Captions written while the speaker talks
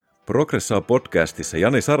Progressao-podcastissa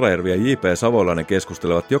Jani Sarajärvi ja J.P. Savolainen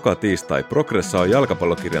keskustelevat joka tiistai Progressao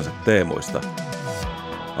jalkapallokirjansa teemoista.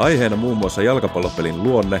 Aiheena muun muassa jalkapallopelin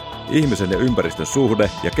luonne, ihmisen ja ympäristön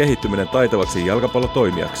suhde ja kehittyminen taitavaksi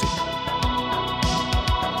jalkapallotoimijaksi.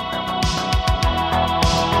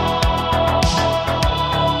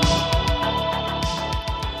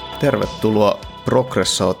 Tervetuloa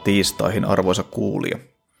Progressao-tiistaihin, arvoisa kuulija.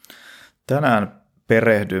 Tänään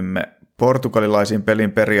perehdymme portugalilaisiin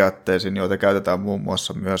pelin periaatteisiin, joita käytetään muun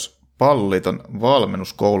muassa myös palloliiton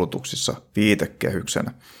valmennuskoulutuksissa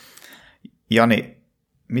viitekehyksenä. Jani,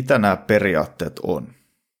 mitä nämä periaatteet on?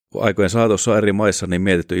 Aikojen saatossa on eri maissa niin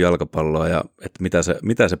mietitty jalkapalloa ja että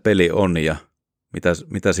mitä se peli on ja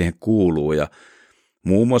mitä siihen kuuluu. Ja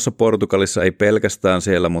muun muassa Portugalissa, ei pelkästään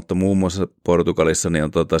siellä, mutta muun muassa Portugalissa niin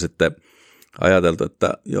on sitten ajateltu,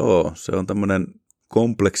 että joo, se on tämmöinen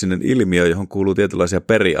kompleksinen ilmiö, johon kuuluu tietynlaisia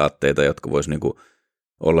periaatteita, jotka voisi niinku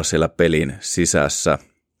olla siellä pelin sisässä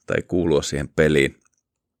tai kuulua siihen peliin.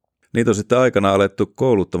 Niitä on sitten aikana alettu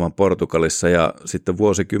kouluttamaan Portugalissa ja sitten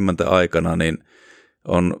vuosikymmenten aikana niin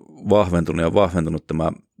on vahventunut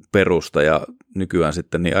tämä perusta ja nykyään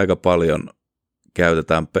sitten niin aika paljon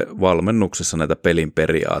käytetään valmennuksessa näitä pelin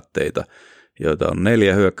periaatteita, joita on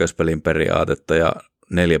 4 hyökkäyspelin periaatetta ja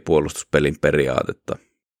 4 puolustuspelin periaatetta.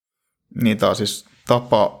 Niitä on siis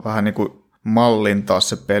tapa vähän niin kuin mallintaa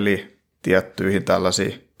se peli tiettyihin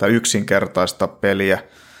tällaisiin, tai yksinkertaista peliä,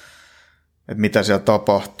 että mitä siellä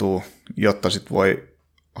tapahtuu, jotta sitten voi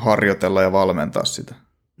harjoitella ja valmentaa sitä.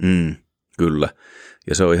 Kyllä,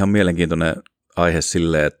 ja se on ihan mielenkiintoinen aihe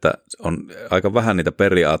silleen, että on aika vähän niitä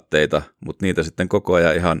periaatteita, mutta niitä sitten koko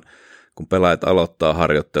ajan ihan, kun pelaajat aloittaa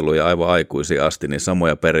harjoitteluja aivan aikuisiin asti, niin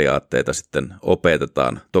samoja periaatteita sitten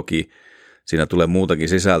opetetaan. Toki siinä tulee muutakin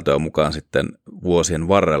sisältöä mukaan sitten vuosien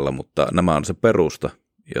varrella, mutta nämä on se perusta,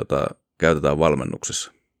 jota käytetään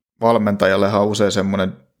valmennuksessa. Valmentajallehan on usein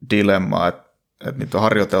semmoinen dilemma, että niitä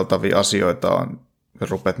harjoiteltavia asioita on, ja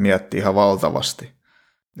rupeat miettimään ihan valtavasti.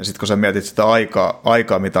 Ja sitten kun sä mietit sitä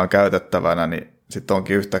aikaa, mitä on käytettävänä, niin sitten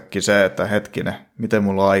onkin yhtäkkiä se, että hetkinen, miten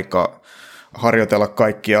mulla on aikaa harjoitella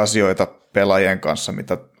kaikkia asioita pelaajien kanssa,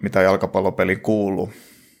 mitä jalkapallopeliin kuuluu.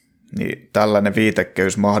 Niin tällainen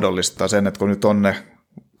viitekehys mahdollistaa sen, että kun nyt on ne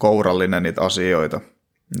kourallinen niitä asioita,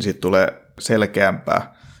 niin sitten tulee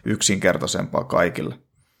selkeämpää, yksinkertaisempaa kaikille.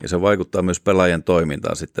 Ja se vaikuttaa myös pelaajien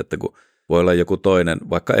toimintaan sitten, että kun voi olla joku toinen,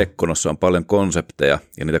 vaikka Ekkonossa on paljon konsepteja,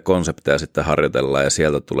 ja niitä konsepteja sitten harjoitellaan, ja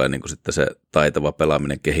sieltä tulee niin kuin sitten se taitava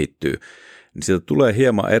pelaaminen kehittyy, niin siitä tulee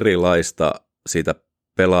hieman erilaista siitä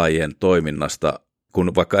pelaajien toiminnasta,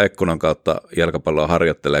 kun vaikka Ekkonon kautta jalkapalloa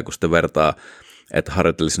harjoittelee, kun sitten vertaa, että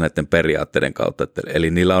harjoittelisi näiden periaatteiden kautta.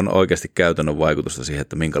 Eli niillä on oikeasti käytännön vaikutusta siihen,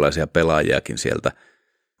 että minkälaisia pelaajiakin sieltä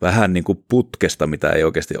vähän niin kuin putkesta, mitä ei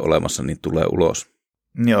oikeasti ole olemassa, niin tulee ulos.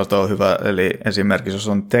 Joo, tuo on hyvä. Eli esimerkiksi jos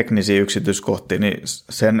on teknisiä yksityiskohtia, niin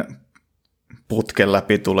sen putken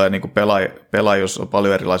läpi tulee niin kuin pelaajus on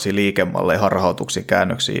paljon erilaisia liikemalleja, harhautuksia,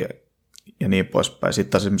 käännöksiä ja niin poispäin.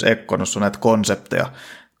 Sitten esimerkiksi Ekkonossa on näitä konsepteja.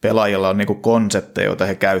 Pelaajilla on niin kuin konsepteja, joita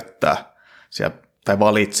he käyttää siellä tai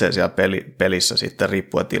valitsee siellä pelissä sitten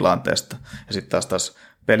riippuen tilanteesta. Ja sitten taas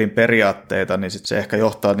pelin periaatteita, niin sitten se ehkä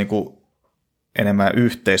johtaa niinku enemmän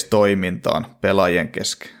yhteistoimintaan pelaajien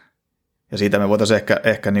kesken. Ja siitä me voitaisiin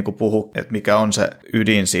ehkä niinku puhua, että mikä on se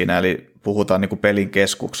ydin siinä, eli puhutaan niinku pelin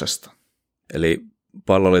keskuksesta. Eli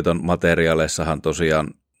Palloliiton materiaaleissahan tosiaan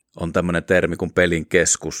on tämmöinen termi kuin pelin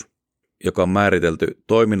keskus, joka on määritelty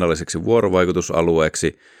toiminnalliseksi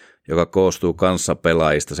vuorovaikutusalueeksi, joka koostuu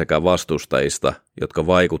kanssapelaajista sekä vastustajista, jotka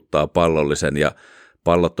vaikuttaa pallollisen ja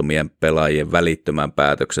pallottomien pelaajien välittömään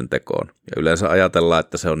päätöksentekoon. Ja yleensä ajatellaan,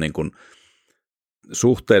 että se on niin kuin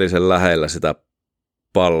suhteellisen lähellä sitä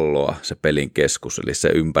palloa, se pelin keskus, eli se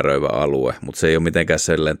ympäröivä alue, mutta se ei ole mitenkään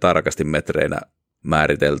sellainen tarkasti metreinä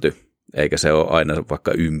määritelty, eikä se ole aina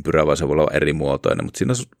vaikka ympyrä, vaan se voi olla eri muotoinen, mutta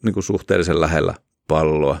siinä on niin kuin suhteellisen lähellä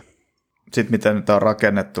palloa. Sitten miten tämä on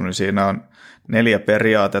rakennettu, niin siinä on 4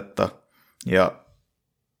 periaatetta, ja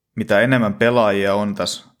mitä enemmän pelaajia on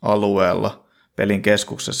tässä alueella pelin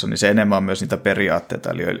keskuksessa, niin se enemmän on myös niitä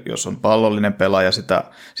periaatteita. Eli jos on pallollinen pelaaja,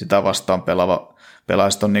 sitä vastaan pelaava pelaaja,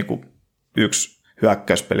 on niin kuin 1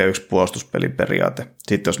 hyökkäyspeli ja 1 puolustuspelin periaate.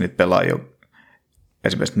 Sitten jos niitä pelaajia on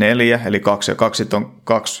esimerkiksi 4, eli 2 ja 2, on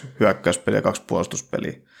 2 hyökkäyspeliä ja 2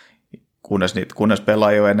 puolustuspeliä, kunnes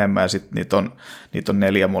pelaajia on enemmän ja sitten niitä on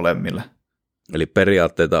 4 molemmille. Eli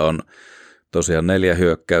periaatteita on tosiaan 4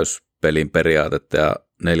 hyökkäyspelin periaatetta ja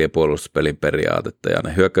 4 puolustuspelin periaatetta, ja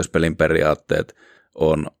ne hyökkäyspelin periaatteet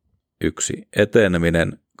on 1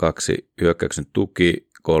 eteneminen, 2 hyökkäyksen tuki,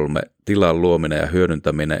 3 tilan luominen ja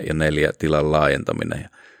hyödyntäminen ja 4 tilan laajentaminen.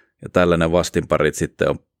 Ja tällainen vastinparit sitten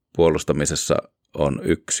on puolustamisessa on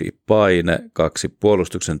 1 paine, 2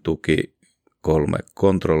 puolustuksen tuki, 3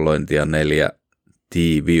 kontrollointi ja 4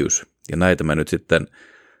 tiiviys. Ja näitä me nyt sitten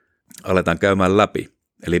aletaan käymään läpi.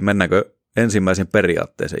 Eli mennäänkö ensimmäisen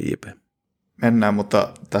periaatteeseen, JP? Mennään,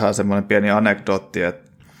 mutta tähän semmoinen pieni anekdootti,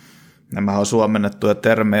 että nämä on suomennettuja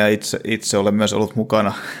termejä. Itse olen myös ollut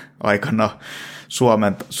mukana aikana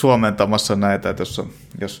suomentamassa näitä, että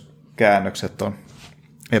jos käännökset on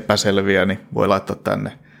epäselviä, niin voi laittaa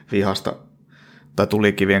tänne vihasta tai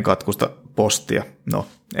tulikivien katkusta postia. No,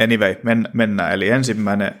 anyway, mennään. Eli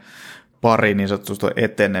ensimmäinen pari niin sanotusti on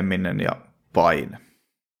eteneminen ja paine.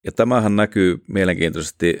 Ja tämähän näkyy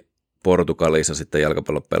mielenkiintoisesti Portugalissa sitten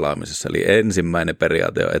jalkapallon pelaamisessa, eli ensimmäinen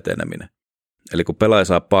periaate on eteneminen. Eli kun pelaaja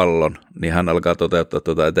saa pallon, niin hän alkaa toteuttaa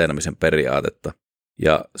tuota etenemisen periaatetta.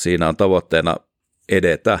 Ja siinä on tavoitteena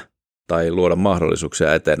edetä tai luoda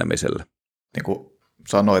mahdollisuuksia etenemiselle. Niin kuin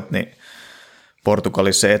sanoit, niin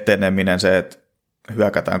Portugalissa se eteneminen, se, että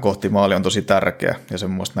hyökätään kohti maalia on tosi tärkeä. Ja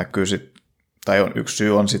semmoista näkyy sitten, tai on yksi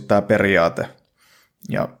syy on sitten tämä periaate.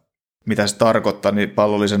 Ja mitä se tarkoittaa, niin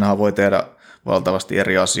pallollisenahan voi tehdä valtavasti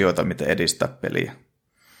eri asioita, miten edistää peliä.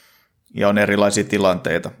 Ja on erilaisia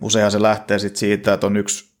tilanteita. Useinhan se lähtee sitten siitä, että on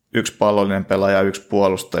yksi pallollinen pelaaja ja yksi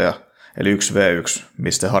puolustaja, eli 1v1,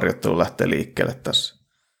 mistä harjoittelu lähtee liikkeelle tässä.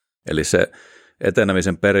 Eli se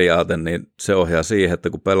etenemisen periaate, niin se ohjaa siihen, että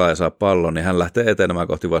kun pelaaja saa pallon, niin hän lähtee etenemään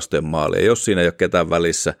kohti vastujen maalia. Ja jos siinä ei ole ketään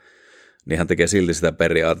välissä, niin hän tekee silti sitä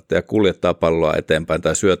periaatetta ja kuljettaa palloa eteenpäin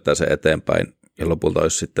tai syöttää se eteenpäin, ja lopulta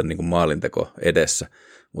olisi sitten niin kuin maalinteko edessä.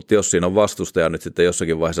 Mutta jos siinä on vastustaja nyt sitten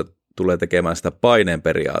jossakin vaiheessa tulee tekemään sitä paineen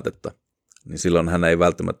periaatetta, niin silloin hän ei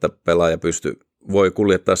välttämättä pelaaja voi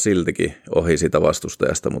kuljettaa siltikin ohi siitä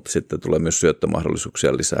vastustajasta, mutta sitten tulee myös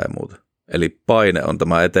syöttömahdollisuuksia lisää ja muuta. Eli paine on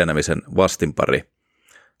tämä etenemisen vastinpari.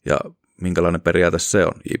 Ja minkälainen periaate se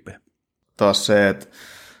on, JP? Taas se, että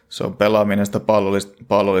se on pelaaminen sitä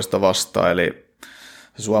pallollista vastaan, eli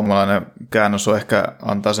se suomalainen käännös on ehkä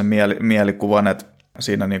antaa sen mielikuvan, että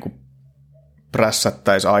siinä niin kuin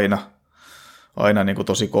prässättäisiin aina niin kuin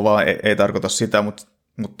tosi kovaa, ei tarkoita sitä, mutta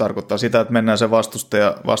tarkoittaa sitä, että mennään se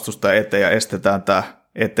vastustaja eteen ja estetään tämä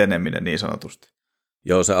eteneminen niin sanotusti.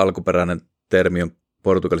 Joo, se alkuperäinen termi on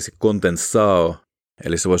portugaliksi contensao,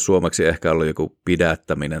 eli se voisi suomeksi ehkä olla joku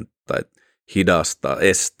pidättäminen tai hidastaa,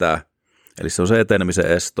 estää. Eli se on se etenemisen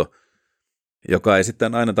esto, joka ei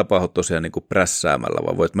sitten aina tapahdu tosiaan niin kuin prässäämällä,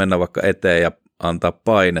 vaan voit mennä vaikka eteen ja antaa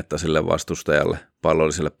painetta sille vastustajalle,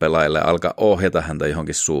 pallolliselle pelaajalle ja alkaa ohjata häntä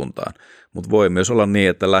johonkin suuntaan. Mutta voi myös olla niin,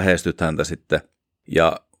 että lähestyt häntä sitten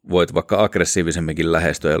ja voit vaikka aggressiivisemminkin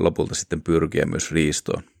lähestyä ja lopulta sitten pyrkiä myös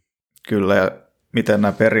riistoon. Kyllä, ja miten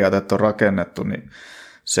nämä periaatteet on rakennettu, niin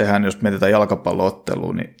sehän, jos mietitään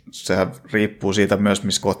jalkapallo-ottelua, niin sehän riippuu siitä myös,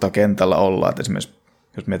 missä kohtaa kentällä ollaan. Et esimerkiksi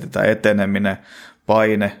jos mietitään eteneminen,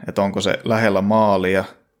 paine, että onko se lähellä maalia,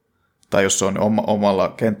 tai jos se on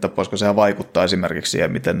omalla kenttäpuolella, sehän vaikuttaa esimerkiksi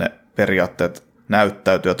siihen, miten ne periaatteet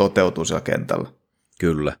näyttäytyy ja toteutuu siellä kentällä.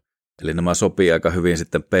 Kyllä. Eli nämä sopii aika hyvin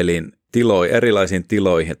sitten pelin erilaisiin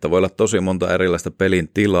tiloihin, että voi olla tosi monta erilaista pelin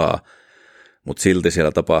tilaa, mutta silti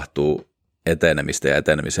siellä tapahtuu etenemistä ja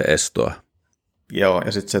etenemisen estoa. Joo,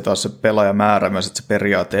 ja sitten se taas se pelaajamäärä myös, että se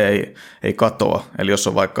periaate ei katoa. Eli jos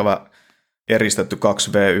on vaikka eristetty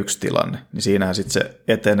 2v1-tilanne, niin siinähän sitten se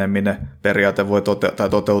eteneminen periaate voi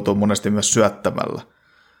toteutua monesti myös syöttämällä.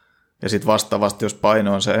 Ja sitten vastaavasti, jos paine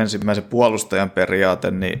on se ensimmäisen puolustajan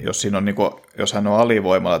periaate, niin jos hän on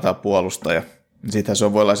alivoimalla tämä puolustaja, niin sittenhän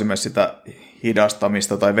se voi olla esimerkiksi sitä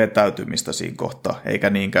hidastamista tai vetäytymistä siinä kohtaa, eikä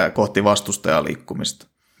niinkään kohti vastustajan liikkumista.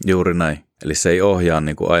 Juuri näin. Eli se ei ohjaa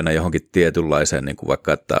niin kuin aina johonkin tietynlaiseen, niin kuin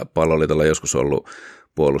vaikka että palloliitolla joskus ollut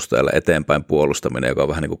puolustajalle eteenpäin puolustaminen, joka on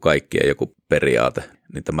vähän niin kuin kaikkien joku periaate.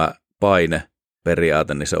 Niin tämä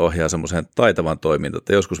paine-periaate, niin se ohjaa semmoiseen taitavaan toimintaan,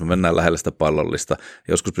 että joskus me mennään lähellä sitä pallollista,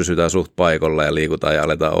 joskus pysytään suht paikolla ja liikutaan ja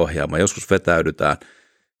aletaan ohjaamaan, joskus vetäydytään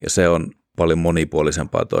ja se on paljon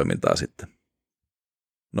monipuolisempaa toimintaa sitten.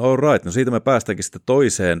 No all right, no siitä me päästäänkin sitten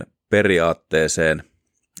toiseen periaatteeseen,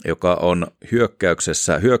 joka on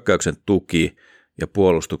hyökkäyksessä hyökkäyksen tuki ja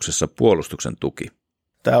puolustuksessa puolustuksen tuki.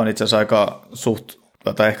 Tämä on itse asiassa aika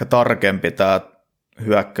tai ehkä tarkempi tämä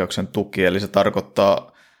hyökkäyksen tuki, eli se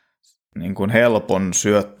tarkoittaa niin kuin helpon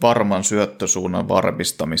varman syöttösuunnan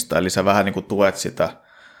varmistamista, eli sä vähän niin kuin tuet sitä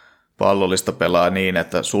pallollista pelaa niin,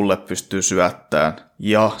 että sulle pystyy syöttämään,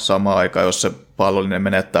 ja samaan aikaan, jos se pallollinen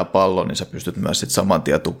menettää pallon, niin sä pystyt myös sit saman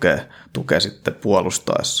tien tukea sitten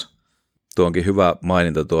puolustaessa. Tuo onkin hyvä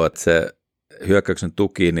maininta tuo, että se hyökkäyksen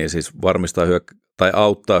tuki niin siis varmistaa tai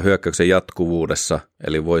auttaa hyökkäyksen jatkuvuudessa,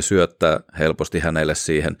 eli voi syöttää helposti hänelle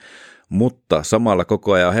siihen, mutta samalla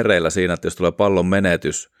koko ajan hereillä siinä, että jos tulee pallon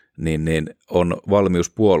menetys, niin on valmius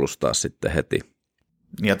puolustaa sitten heti.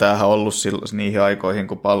 Ja tämähän on ollut niihin aikoihin,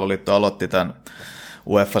 kun Palloliitto aloitti tämän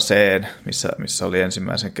OSA I, missä oli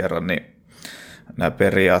ensimmäisen kerran, niin nämä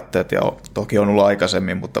periaatteet, ja toki on ollut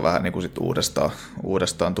aikaisemmin, mutta vähän niin kuin sit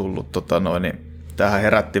uudestaan tullut, niin tämähän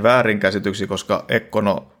herätti väärinkäsityksiä, koska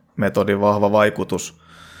Ekkono-metodin vahva vaikutus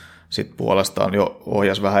sitten puolestaan jo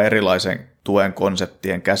ohjasi vähän erilaisen tuen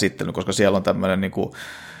konseptien käsittelyn, koska siellä on tämmöinen niin kuin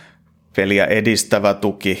peliä edistävä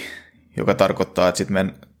tuki, joka tarkoittaa, että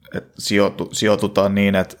sitten sijoitutaan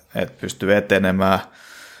niin, että pystyy etenemään.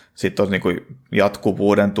 Sitten on niin kuin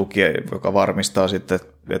jatkuvuuden tuki, joka varmistaa sitten,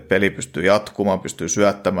 että peli pystyy jatkumaan, pystyy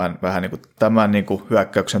syöttämään. Vähän niin kuin tämän niin kuin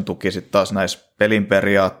hyökkäyksen tuki sitten taas näissä pelin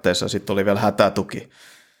periaatteissa. Sitten oli vielä hätätuki,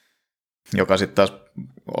 joka sitten taas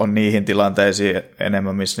on niihin tilanteisiin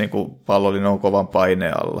enemmän, missä niin kuin pallollinen on kovan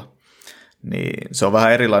paineen alla. Niin se on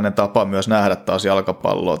vähän erilainen tapa myös nähdä taas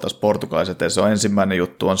jalkapalloa tässä portugalilaiset. Se on ensimmäinen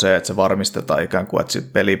juttu on se, että se varmistetaan ikään kuin, että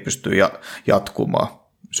sit peli pystyy jatkumaan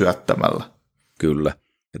syöttämällä. Kyllä.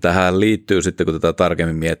 Ja tähän liittyy sitten, kun tätä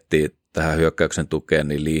tarkemmin miettii tähän hyökkäyksen tukeen,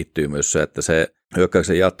 niin liittyy myös se, että se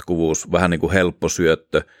hyökkäyksen jatkuvuus, vähän niin kuin helppo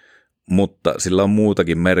syöttö, mutta sillä on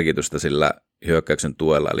muutakin merkitystä sillä hyökkäyksen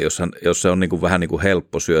tuella. Eli jos se on niin kuin vähän niin kuin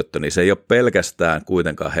helppo syöttö, niin se ei ole pelkästään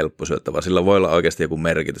kuitenkaan helppo syöttö, vaan sillä voi olla oikeasti joku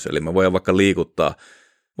merkitys. Eli me voidaan vaikka liikuttaa,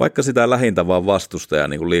 vaikka sitä lähintä vaan vastustajaa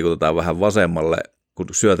niin kuin liikutetaan vähän vasemmalle, kun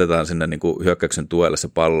syötetään sinne niin kuin hyökkäyksen tuelle se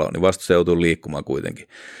pallo, niin vastustaja joutuu liikkumaan kuitenkin.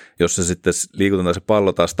 Jos se sitten liikutetaan se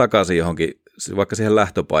pallo taas takaisin johonkin, vaikka siihen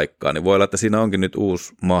lähtöpaikkaan, niin voi olla, että siinä onkin nyt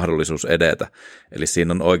uusi mahdollisuus edetä. Eli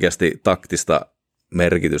siinä on oikeasti taktista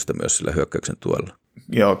merkitystä myös sillä hyökkäyksen tuella.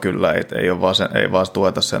 Joo, kyllä. Ei vaan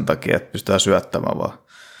tueta sen takia, että pystytään syöttämään, vaan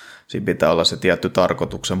siinä pitää olla se tietty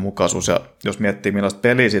tarkoituksenmukaisuus. Ja jos miettii, millaista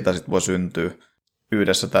peliä siitä sitten voi syntyä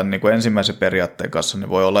yhdessä tämän niin kuin ensimmäisen periaatteen kanssa, niin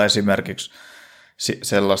voi olla esimerkiksi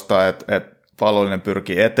sellaista, että pallollinen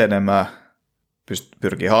pyrkii etenemään,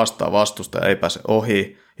 pyrkii haastamaan vastusta, ei pääse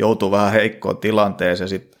ohi, joutuu vähän heikkoon tilanteeseen,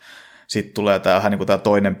 ja sitten tulee vähän niin kuin tämä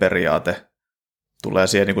toinen periaate, tulee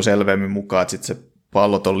siihen niin kuin selvemmin mukaan, että sitten se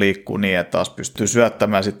palloton liikkuu niin, että taas pystyy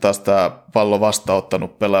syöttämään, sitten taas tämä pallo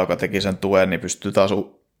vastaanottanut pelaaja, joka teki sen tuen, niin pystyy taas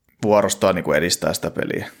vuorostaan niin kuin edistää sitä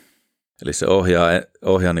peliä. Eli se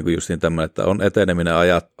ohjaa niin kuin justiin tämmöinen, että on eteneminen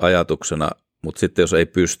ajatuksena, mutta sitten jos ei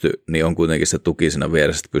pysty, niin on kuitenkin se tuki siinä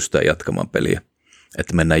vieressä, että pystytään jatkamaan peliä,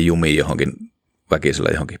 että mennään jumiin johonkin väkisellä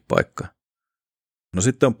johonkin paikkaan. No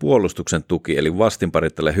sitten on puolustuksen tuki, eli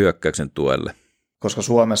vastinparit tälle hyökkäyksen tuelle. Koska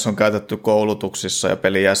Suomessa on käytetty koulutuksissa ja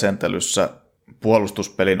pelin jäsentelyssä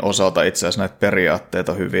puolustuspelin osalta itse asiassa näitä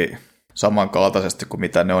periaatteita hyvin samankaltaisesti kuin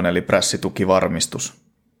mitä ne on, eli prässitukivarmistus,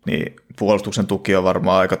 niin puolustuksen tuki on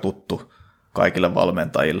varmaan aika tuttu kaikille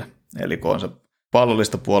valmentajille. Eli kun on se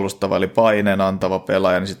pallollista puolustava, eli paineen antava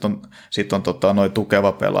pelaaja, niin sitten on noin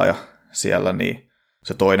tukeva pelaaja siellä, niin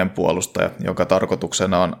se toinen puolustaja, jonka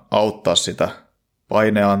tarkoituksena on auttaa sitä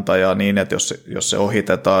paineantajaa niin, että jos se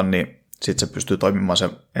ohitetaan, niin sitten se pystyy toimimaan sen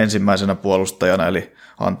ensimmäisenä puolustajana, eli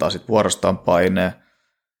antaa sitten vuorostaan paineen,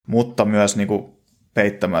 mutta myös niin kuin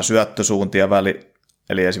peittämään syöttösuuntia,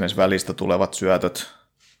 eli esimerkiksi välistä tulevat syötöt.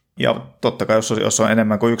 Ja totta kai, jos on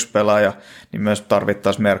enemmän kuin yksi pelaaja, niin myös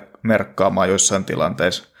tarvittaisiin merkkaamaan joissain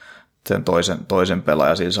tilanteissa sen toisen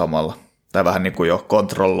pelaajan siinä samalla. Tai vähän niin kuin jo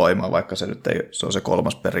kontrolloimaan, vaikka se nyt ei, se on se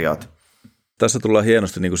kolmas periaate. Tässä tullaan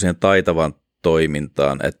hienosti niin kuin siihen taitavaan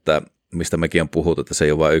toimintaan, että mistä mekin on puhuttu, että se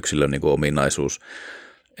ei ole vain yksilön niin kuin ominaisuus,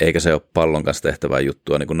 eikä se ole pallon kanssa tehtävää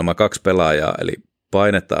juttua. Niin kuin nämä kaksi pelaajaa, eli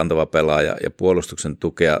painetta antava pelaaja ja puolustuksen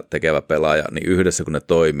tukea tekevä pelaaja, niin yhdessä kun ne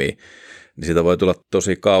toimii, niin siitä voi tulla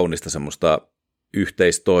tosi kaunista semmoista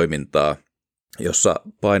yhteistoimintaa, jossa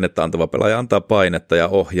painetta antava pelaaja antaa painetta ja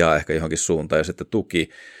ohjaa ehkä johonkin suuntaan, ja sitten tuki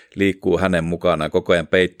liikkuu hänen mukanaan koko ajan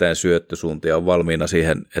peittäen syöttösuuntia, on valmiina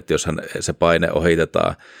siihen, että jos se paine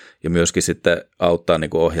ohitetaan, ja myöskin sitten auttaa niin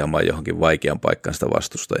kuin ohjaamaan johonkin vaikean paikkaan sitä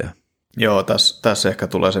vastustajaa. Joo, tässä ehkä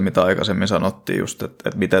tulee se, mitä aikaisemmin sanottiin just,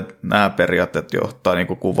 että miten nämä periaatteet johtaa, niin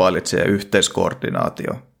kuin kuvailit siihen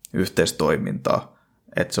yhteiskoordinaatioon, yhteistoimintaa,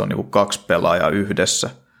 että se on niin kuin kaksi pelaajaa yhdessä,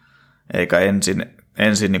 eikä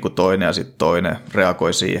ensin niin kuin toinen ja sitten toinen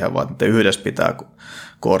reagoi siihen, vaan että yhdessä pitää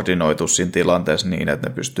koordinoitua siinä tilanteessa niin, että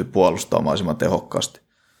ne pystyy puolustamaan mahdollisimman tehokkaasti.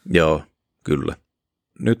 Joo, kyllä.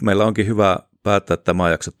 Nyt meillä onkin hyvä päättää tämä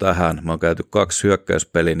jakso tähän. Me on käyty 2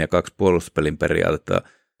 hyökkäyspelin ja 2 puolustuspelin periaatetta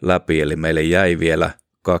läpi, eli meille jäi vielä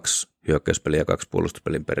 2 hyökkäyspelin ja 2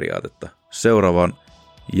 puolustuspelin periaatetta. Seuraavan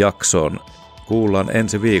jakson kuullaan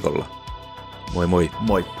ensi viikolla. Moi moi!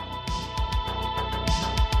 Moi!